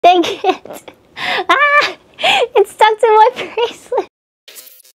Dang it! Ah! It stuck to my bracelet!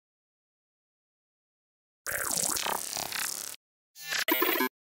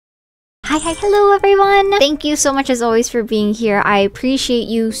 Hi, hello everyone! Thank you so much as always for being here. I appreciate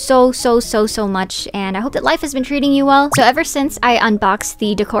you so much, and I hope that life has been treating you well. So ever since I unboxed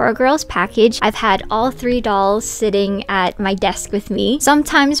the Decora Girls package, I've had all 3 dolls sitting at my desk with me.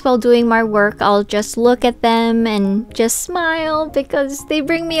 Sometimes while doing my work, I'll just look at them and just smile because they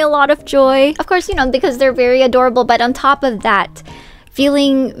bring me a lot of joy. Of course, you know, because they're very adorable, but on top of that,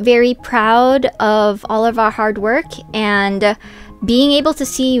 feeling very proud of all of our hard work and being able to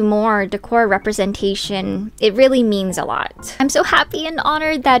see more Decora representation, it really means a lot. I'm so happy and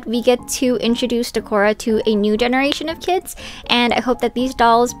honored that we get to introduce Decora to a new generation of kids, and I hope that these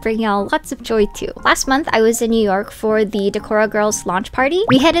dolls bring y'all lots of joy too. Last month, I was in New York for the Decora Girls launch party.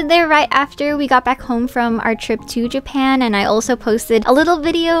 We headed there right after we got back home from our trip to Japan, and I also posted a little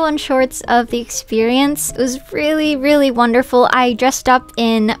video on shorts of the experience. It was really wonderful. I dressed up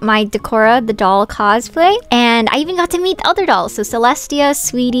in my Decora the doll cosplay, and I even got to meet other dolls. So Celestia,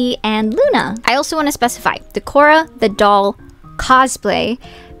 Sweetie, and Luna. I also want to specify Decora the doll cosplay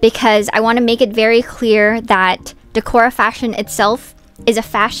because I want to make it very clear that Decora fashion itself is a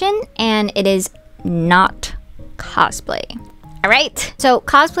fashion and it is not cosplay. Alright, so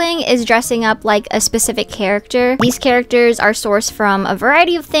cosplaying is dressing up like a specific character. These characters are sourced from a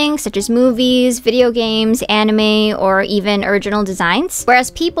variety of things such as movies, video games, anime, or even original designs. Whereas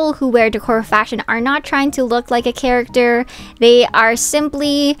people who wear Decora fashion are not trying to look like a character, they are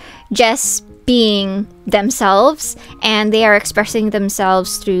simply just being themselves, and they are expressing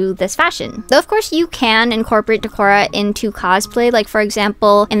themselves through this fashion. Though of course you can incorporate Decora into cosplay. Like for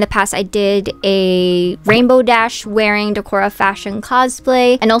example, in the past I did a Rainbow Dash wearing Decora fashion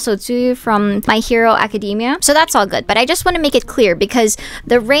cosplay, and also Tsuyu from My Hero Academia. So that's all good, but I just want to make it clear because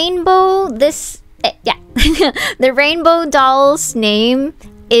the rainbow, the rainbow doll's name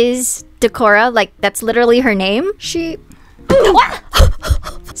is Decora. Like that's literally her name.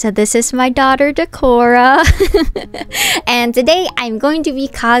 So this is my daughter Decora and today I'm going to be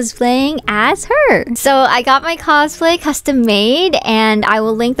cosplaying as her. So I got my cosplay custom made and I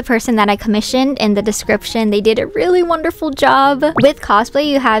will link the person that I commissioned in the description. They did a really wonderful job. With cosplay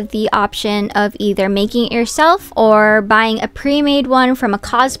you have the option of either making it yourself or buying a pre-made one from a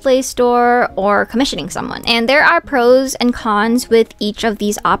cosplay store or commissioning someone. And there are pros and cons with each of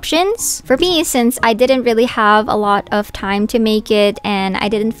these options. For me, since I didn't really have a lot of time to make it and I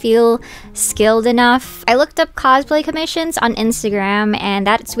didn't feel skilled enough, I looked up cosplay commissions on Instagram, and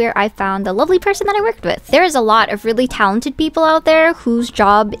that's where I found the lovely person that I worked with. There is a lot of really talented people out there whose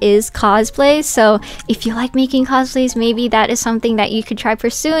job is cosplay, so if you like making cosplays, maybe that is something that you could try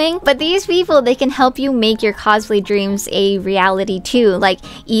pursuing. But these people, they can help you make your cosplay dreams a reality too. Like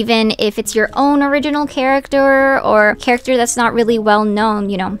even if it's your own original character or character that's not really well known,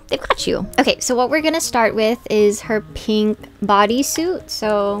 you know, they've got you. Okay, so what we're gonna start with is her pink bodysuit.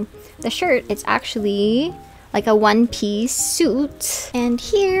 So the shirt, it's actually like a one-piece suit. And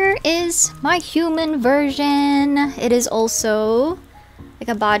here is my human version. It is also like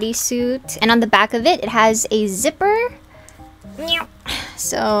a bodysuit. And on the back of it, it has a zipper.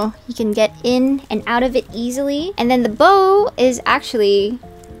 So you can get in and out of it easily. And then the bow is actually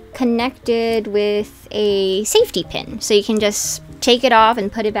connected with a safety pin. So you can just take it off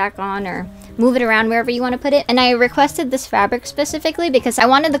and put it back on or move it around wherever you want to put it. And I requested this fabric specifically because I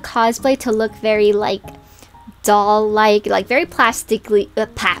wanted the cosplay to look very like doll-like, like very plastically,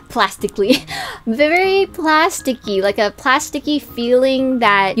 very plasticky, like a plasticky feeling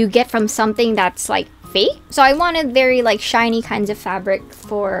that you get from something that's like fake. So I wanted very like shiny kinds of fabric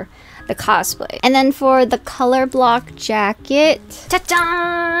for the cosplay. And then for the color block jacket,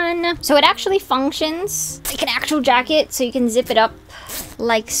 ta-da! So it actually functions like an actual jacket, so you can zip it up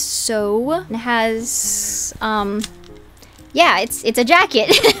like so. It has yeah, it's a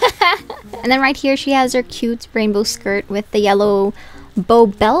jacket. And then right here she has her cute rainbow skirt with the yellow bow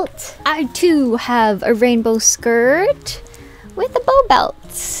belt. I too have a rainbow skirt with a bow belt.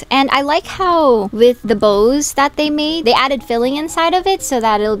 And I like how with the bows that they made, they added filling inside of it so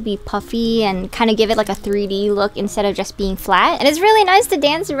that it'll be puffy and kind of give it like a 3D look instead of just being flat. And it's really nice to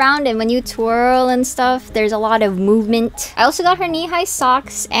dance around, and when you twirl and stuff, there's a lot of movement. I also got her knee-high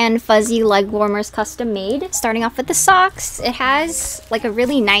socks and fuzzy leg warmers custom made. Starting off with the socks, it has like a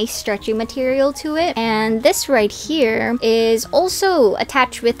really nice stretchy material to it. And this right here is also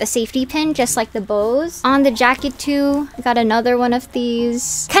attached with a safety pin just like the bows. On the jacket too, I got another one of these,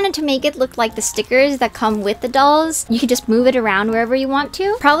 kind of to make it look like the stickers that come with the dolls. You can just move it around wherever you want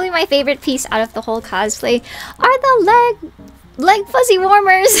to. Probably my favorite piece out of the whole cosplay are the leg fuzzy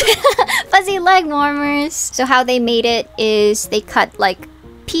warmers. Fuzzy leg warmers. So how they made it is they cut like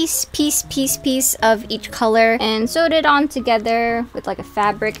piece of each color and sewed it on together with like a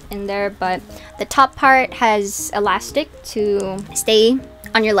fabric in there, but the top part has elastic to stay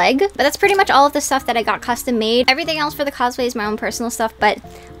on your leg. But that's pretty much all of the stuff that I got custom made. Everything else for the cosplay is my own personal stuff, but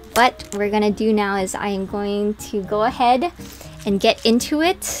what we're gonna do now is I am going to go ahead and get into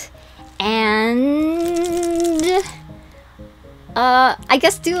it and I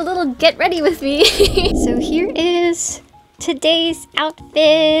guess do a little get ready with me. So here is today's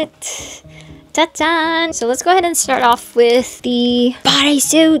outfit. Ta-da! So let's go ahead and start off with the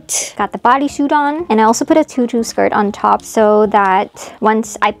bodysuit. Got the bodysuit on, and I also put a tutu skirt on top so that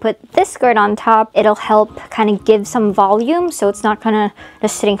once I put this skirt on top, it'll help kind of give some volume, so it's not kind of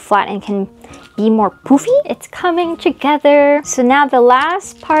just sitting flat and can be more poofy. It's coming together. So now the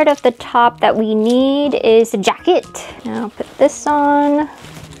last part of the top that we need is the jacket. Now put this on.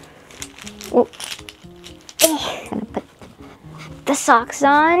 Oh. I'm gonna put the socks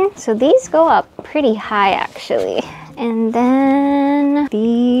on. So these go up pretty high actually. And then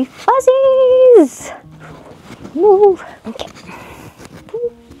the fuzzies. Move. Okay.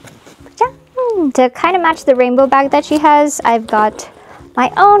 To kind of match the rainbow bag that she has, I've got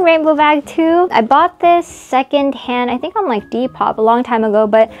my own rainbow bag too. I bought this second-hand, I think on like Depop a long time ago,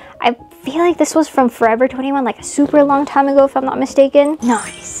 but I feel like this was from Forever 21, like a super long time ago if I'm not mistaken.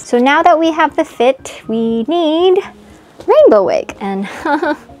 Nice. So now that we have the fit, we need rainbow wig, and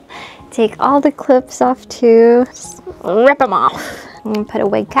take all the clips off too. Just rip them off. I'm gonna put a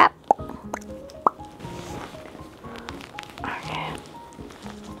wig cap. Okay.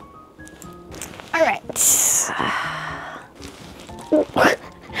 All right.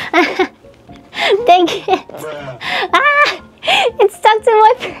 Dang it! Ah! It's stuck to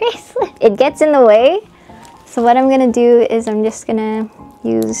my bracelet. It gets in the way. So what I'm gonna do is I'm just gonna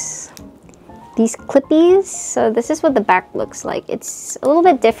use these clippies. So this is what the back looks like. It's a little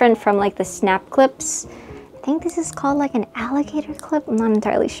bit different from like the snap clips. I think this is called like an alligator clip. I'm not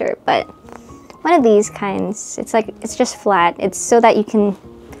entirely sure, but one of these kinds. It's like, it's just flat. It's so that you can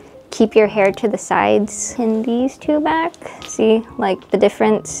keep your hair to the sides. Pin these two back. See, like the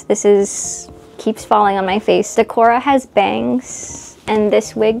difference. This is, keeps falling on my face. Decora has bangs and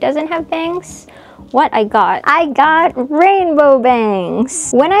this wig doesn't have bangs. What I got rainbow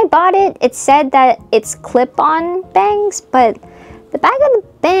bangs. When I bought it, it said that it's clip-on bangs, but the back of the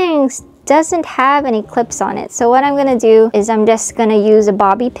bangs doesn't have any clips on it. So what I'm gonna do is I'm just gonna use a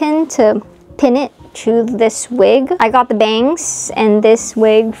bobby pin to pin it to this wig. I got the bangs and this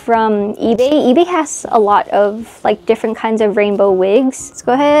wig from eBay. eBay has a lot of like different kinds of rainbow wigs. Let's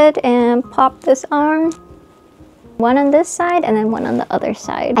go ahead and pop this on. One on this side and then one on the other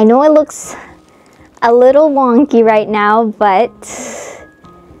side. I know it looks a little wonky right now, but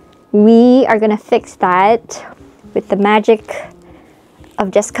we are gonna fix that with the magic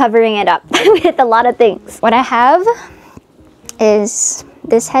of just covering it up with a lot of things. What I have is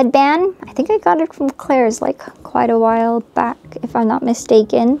this headband. I think I got it from Claire's like quite a while back, if I'm not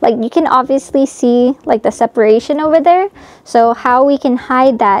mistaken. Like you can obviously see like the separation over there. So how we can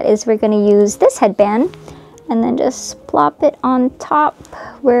hide that is we're gonna use this headband and then just plop it on top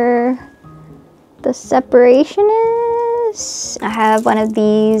where the separation is. I have one of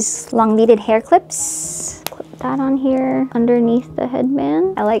these long beaded hair clips. Clip that on here underneath the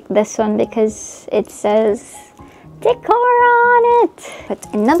headband. I like this one because it says Decora on it. Put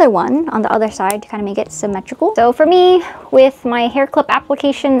another one on the other side to kind of make it symmetrical. So for me, with my hair clip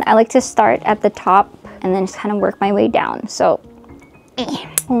application, I like to start at the top and then just kind of work my way down. So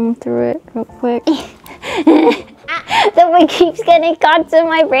comb through it real quick. The wig keeps getting caught to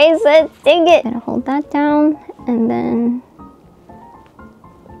my bracelet. Dang it. I'm gonna hold that down and then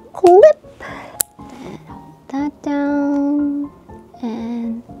clip. Then hold that down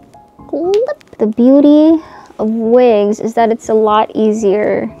and clip. The beauty of wigs is that it's a lot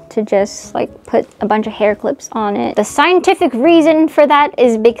easier to just like put a bunch of hair clips on it. The scientific reason for that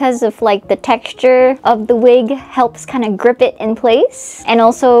is because of like the texture of the wig helps kind of grip it in place, and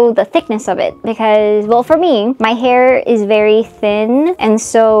also the thickness of it, because well, for me, my hair is very thin, and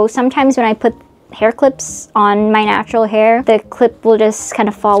so sometimes when I put hair clips on my natural hair, the clip will just kind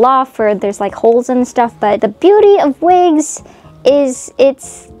of fall off or there's like holes and stuff. But the beauty of wigs is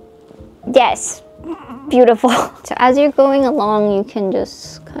it's, yes, beautiful. So as you're going along, you can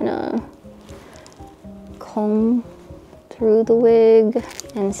just kind of comb through the wig,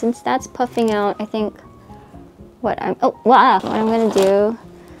 and since that's puffing out, I think what I'm gonna do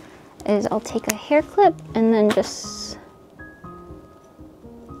is I'll take a hair clip and then just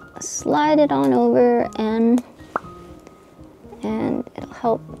slide it on over and and it'll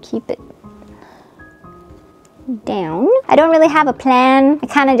help keep it down. I don't really have a plan. I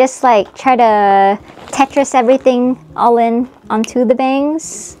kind of just like try to Tetris everything all in onto the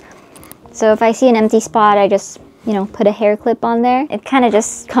bangs. So if I see an empty spot, I just, you know, put a hair clip on there. It kind of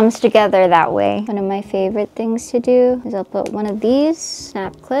just comes together that way. One of my favorite things to do is I'll put one of these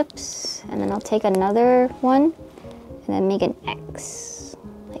snap clips, and then I'll take another one and then make an X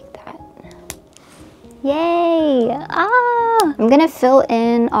like that. Yay! Ah! I'm gonna fill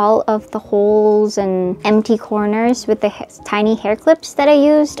in all of the holes and empty corners with the tiny hair clips that I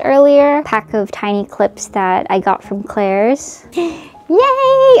used earlier. A pack of tiny clips that I got from Claire's.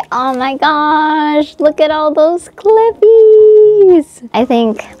 Yay! Oh my gosh, look at all those clippies! I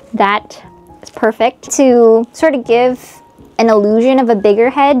think that is perfect to sort of give an illusion of a bigger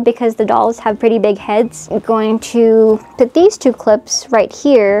head because the dolls have pretty big heads. I'm going to put these two clips right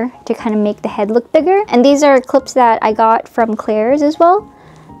here to kind of make the head look bigger. And these are clips that I got from Claire's as well.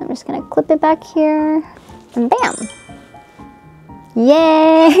 I'm just gonna clip it back here and bam!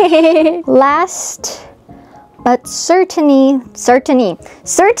 Yay! Last but certainly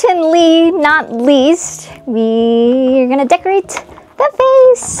not least, we're gonna decorate the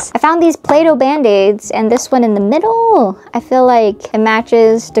face. I found these Play-Doh band-aids and this one in the middle. I feel like it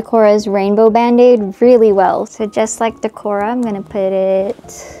matches Decora's rainbow band-aid really well. So just like Decora, I'm gonna put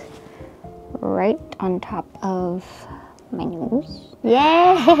it right on top of my nose. Yay!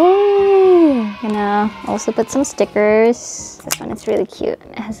 I'm gonna also put some stickers. This one is really cute.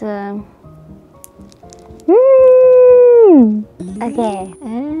 It has a okay.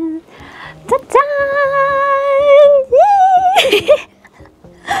 Ta-da!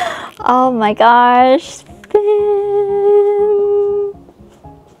 Oh my gosh. Spin.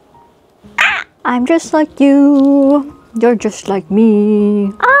 Ah! I'm just like you. You're just like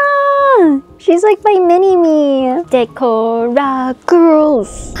me. Ah! She's like my mini-me. Decora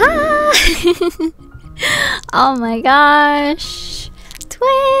girls. Ah! Oh my gosh.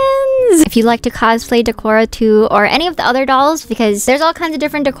 Twins! If you like to cosplay Decora too, or any of the other dolls, because there's all kinds of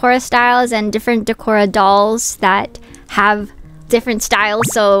different Decora styles and different Decora dolls that have different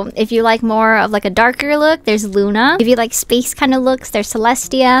styles. So if you like more of like a darker look, there's Luna. If you like space kind of looks, there's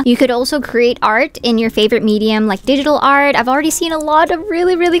Celestia. You could also create art in your favorite medium like digital art. I've already seen a lot of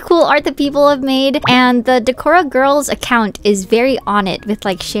really cool art that people have made, and the Decora Girls account is very on it with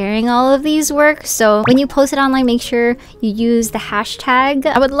like sharing all of these works. So when you post it online, make sure you use the hashtag.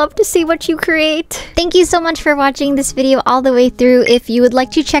 I would love to see what you create. Thank you so much for watching this video all the way through. If you would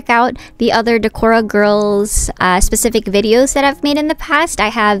like to check out the other Decora Girls specific videos that I've made in the past, I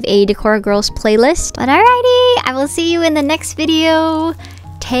have a Decora Girls playlist. But alrighty, I will see you in the next video.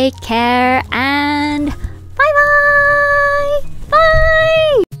 Take care and bye bye!